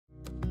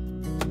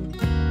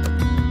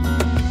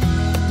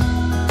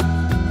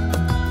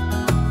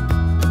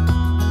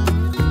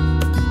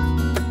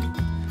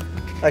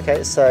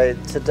Okay, so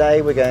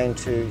today we're going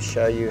to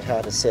show you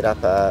how to set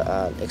up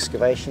an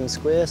excavation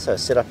square. So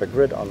set up a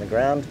grid on the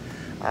ground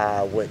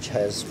which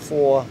has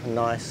 4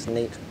 nice,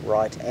 neat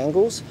right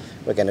angles.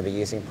 We're going to be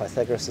using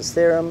Pythagoras'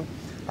 theorem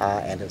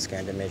and it's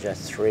going to measure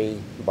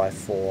 3 by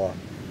 4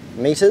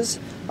 meters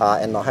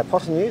in the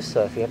hypotenuse.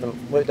 So if you haven't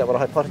worked out what a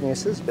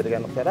hypotenuse is, better go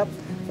and look that up.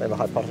 Then the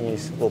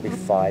hypotenuse will be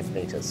 5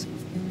 meters.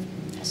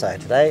 So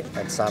today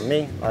it's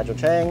me, Nigel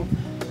Chang,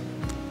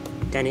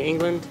 Danny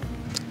England,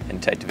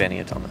 and Tate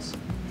Devania Thomas.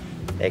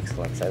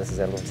 Excellent. So this is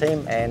our little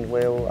team, and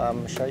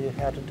we'll show you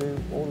how to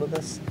do all of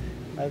this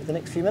over the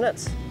next few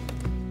minutes.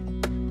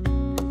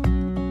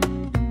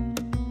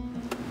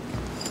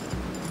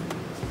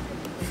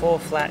 Four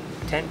flat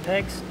tent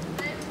pegs,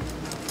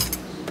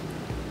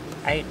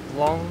 8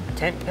 long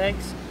tent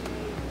pegs,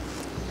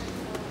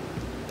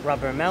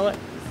 rubber mallet,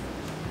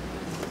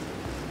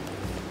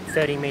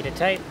 30-meter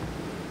tape,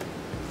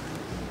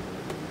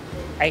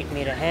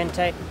 8-meter hand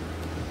tape,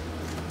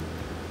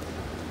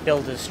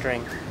 builder's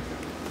string,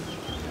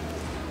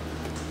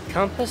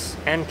 compass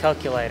and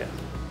calculator.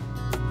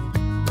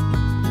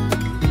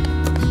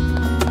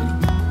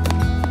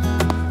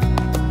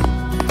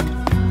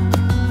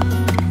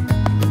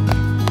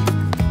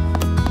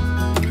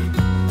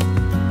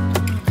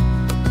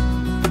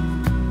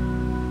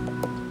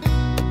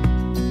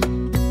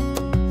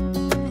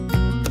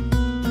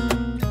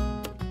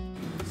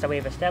 So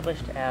we've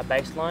established our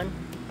baseline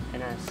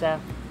and our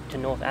south to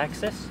north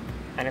axis,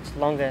 and it's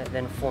longer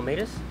than 4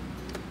 meters.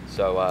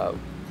 So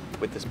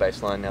with this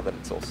baseline, now that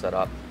it's all set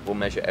up, we'll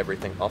measure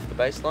everything off the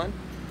baseline.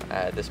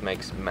 This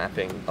makes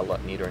mapping a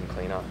lot neater and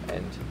cleaner,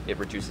 and it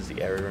reduces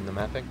the area in the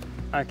mapping.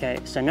 Okay,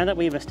 so now that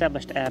we've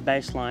established our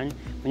baseline,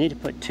 we need to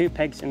put 2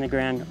 pegs in the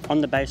ground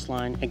on the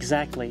baseline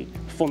exactly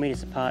 4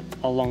 meters apart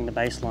along the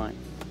baseline.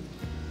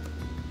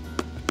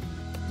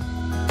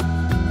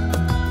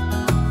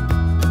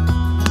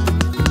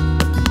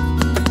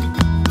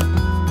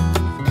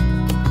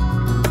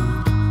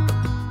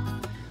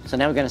 So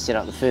now we're going to set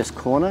up the first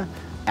corner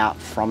out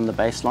from the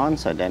baseline.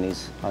 So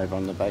Danny's over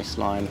on the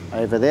baseline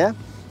over there,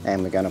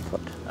 and we're going to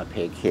put a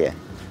peg here.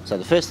 So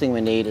the first thing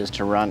we need is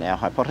to run our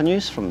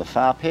hypotenuse from the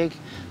far peg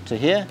to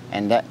here,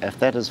 and that, if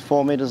that is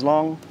 4 meters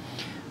long,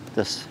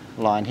 this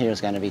line here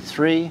is going to be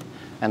 3,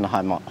 and the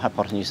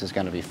hypotenuse is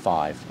going to be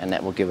 5, and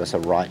that will give us a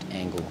right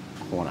angle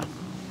corner.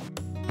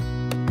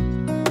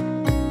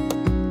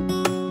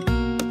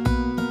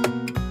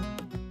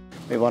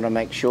 We want to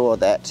make sure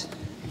that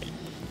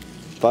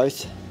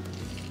both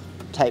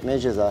tape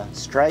measures are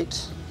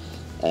straight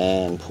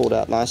and pulled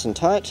out nice and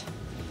tight.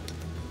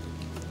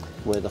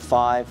 Where the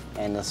 5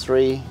 and the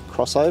 3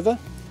 cross over,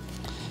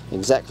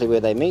 exactly where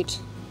they meet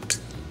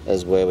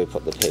is where we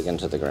put the peg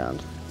into the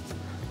ground.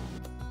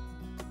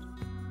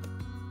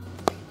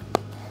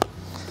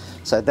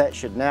 So that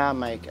should now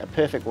make a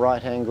perfect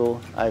right angle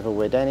over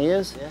where Danny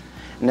is. Yeah.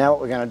 Now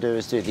what we're going to do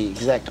is do the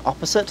exact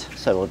opposite.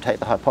 So we'll take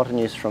the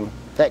hypotenuse from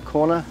that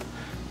corner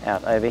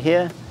out over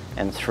here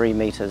and 3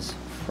 meters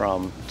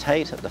from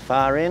Tate at the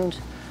far end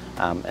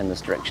in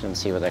this direction and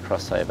see where they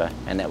cross over,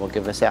 and that will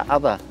give us our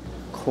other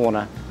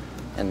corner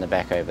in the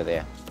back over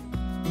there.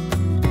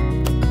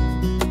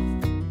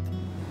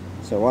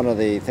 So one of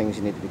the things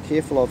you need to be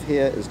careful of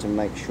here is to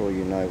make sure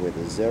you know where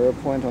the 0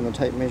 point on the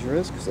tape measure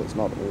is, because it's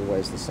not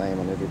always the same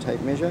on every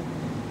tape measure.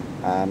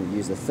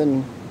 Use a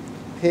thin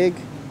peg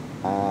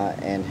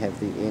and have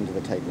the end of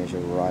the tape measure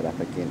right up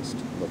against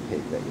the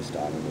peg that you're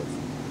starting with.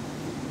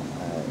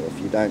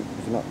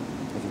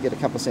 If you get a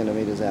couple of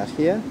centimeters out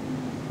here,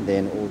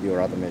 then all your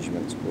other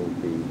measurements will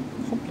be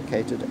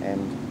complicated and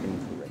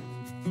incorrect.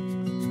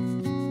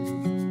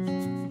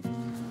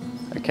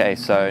 Okay,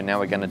 so now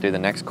we're going to do the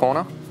next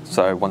corner.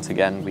 So once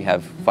again, we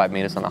have 5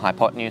 meters on the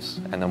hypotenuse,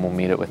 and then we'll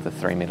meet it with the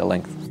 3 meter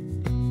length.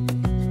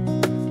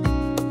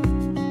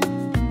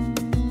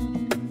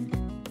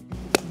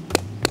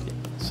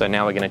 So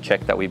now we're going to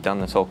check that we've done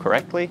this all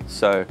correctly.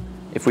 So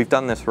if we've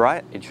done this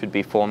right, it should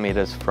be 4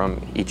 meters from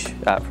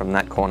from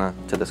that corner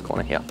to this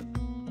corner here.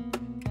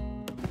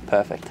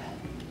 Perfect.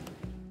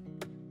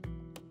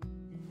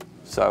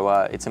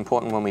 So it's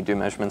important when we do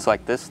measurements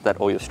like this that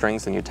all your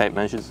strings and your tape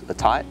measures are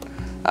tight,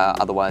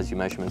 otherwise your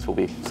measurements will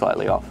be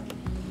slightly off.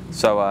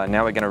 So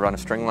now we're going to run a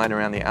string line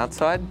around the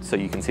outside so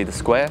you can see the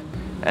square,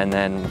 and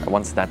then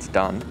once that's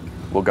done,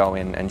 we'll go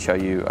in and show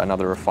you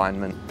another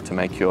refinement to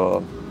make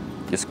your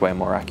square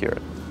more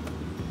accurate.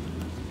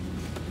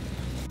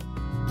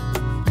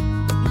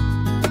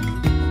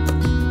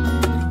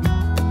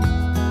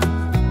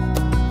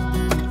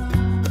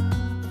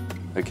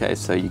 Okay,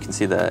 so you can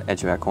see the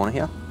edge of our corner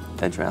here,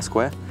 edge of our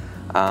square.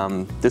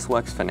 This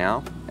works for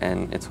now,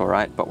 and it's all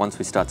right, but once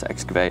we start to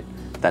excavate,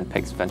 that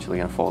peg's eventually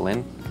going to fall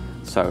in.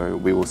 So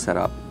we will set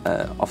up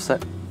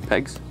offset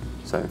pegs,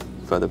 so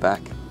further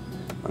back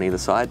on either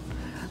side,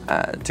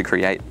 to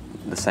create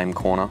the same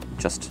corner,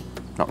 just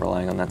not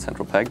relying on that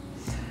central peg.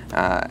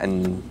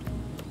 And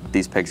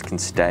these pegs can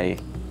stay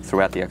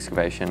throughout the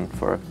excavation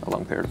for a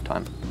long period of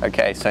time.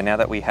 Okay, so now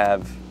that we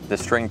have the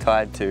string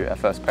tied to our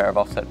first pair of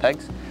offset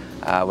pegs,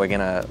 we're going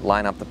to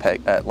line up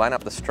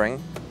the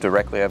string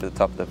directly over the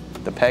top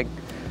of the peg,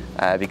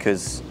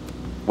 because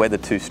where the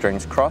two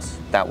strings cross,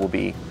 that will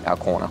be our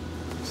corner.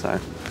 So.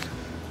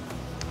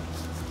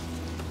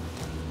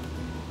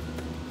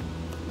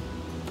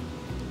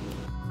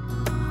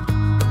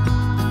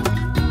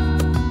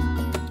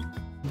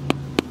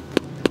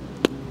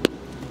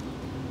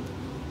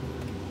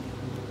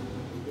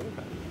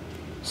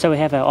 So we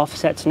have our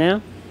offsets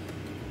now,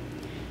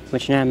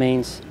 which now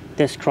means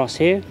this cross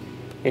here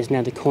is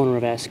now the corner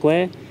of our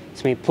square.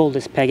 So when we pull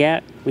this peg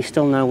out, we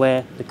still know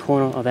where the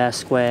corner of our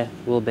square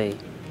will be.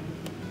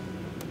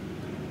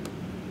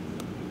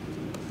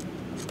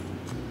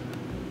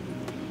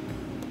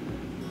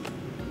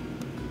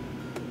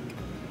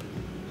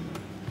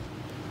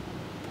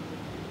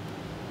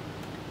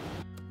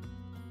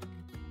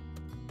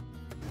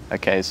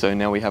 Okay, so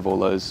now we have all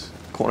those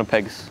corner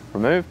pegs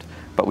removed,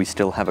 but we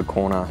still have a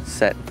corner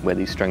set where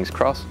these strings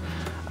cross,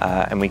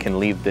 and we can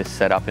leave this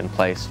set up in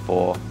place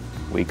for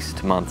weeks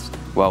to months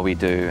while we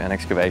do an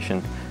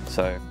excavation.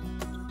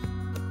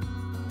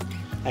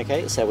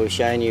 Okay, so we've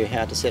shown you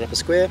how to set up a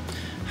square.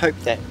 Hope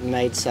that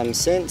made some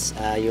sense.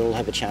 You'll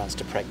have a chance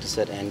to practice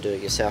it and do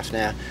it yourself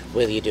now,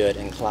 whether you do it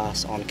in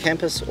class on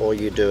campus or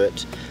you do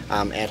it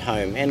at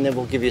home. And then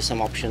we'll give you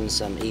some options,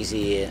 some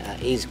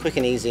quick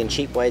and easy and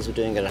cheap ways of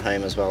doing it at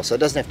home as well. So it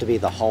doesn't have to be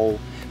the whole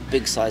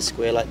big size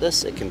square like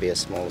this, it can be a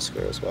smaller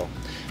square as well.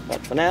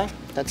 But for now,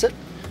 that's it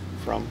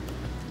from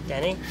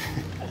Danny.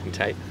 And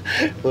Tate.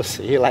 We'll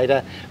see you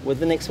later with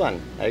the next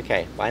one.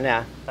 Okay, bye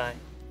now. Bye.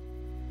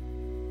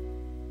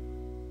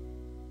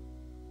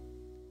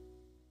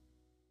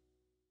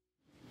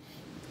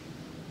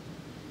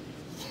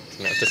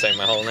 I have to say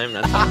my whole name,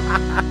 that's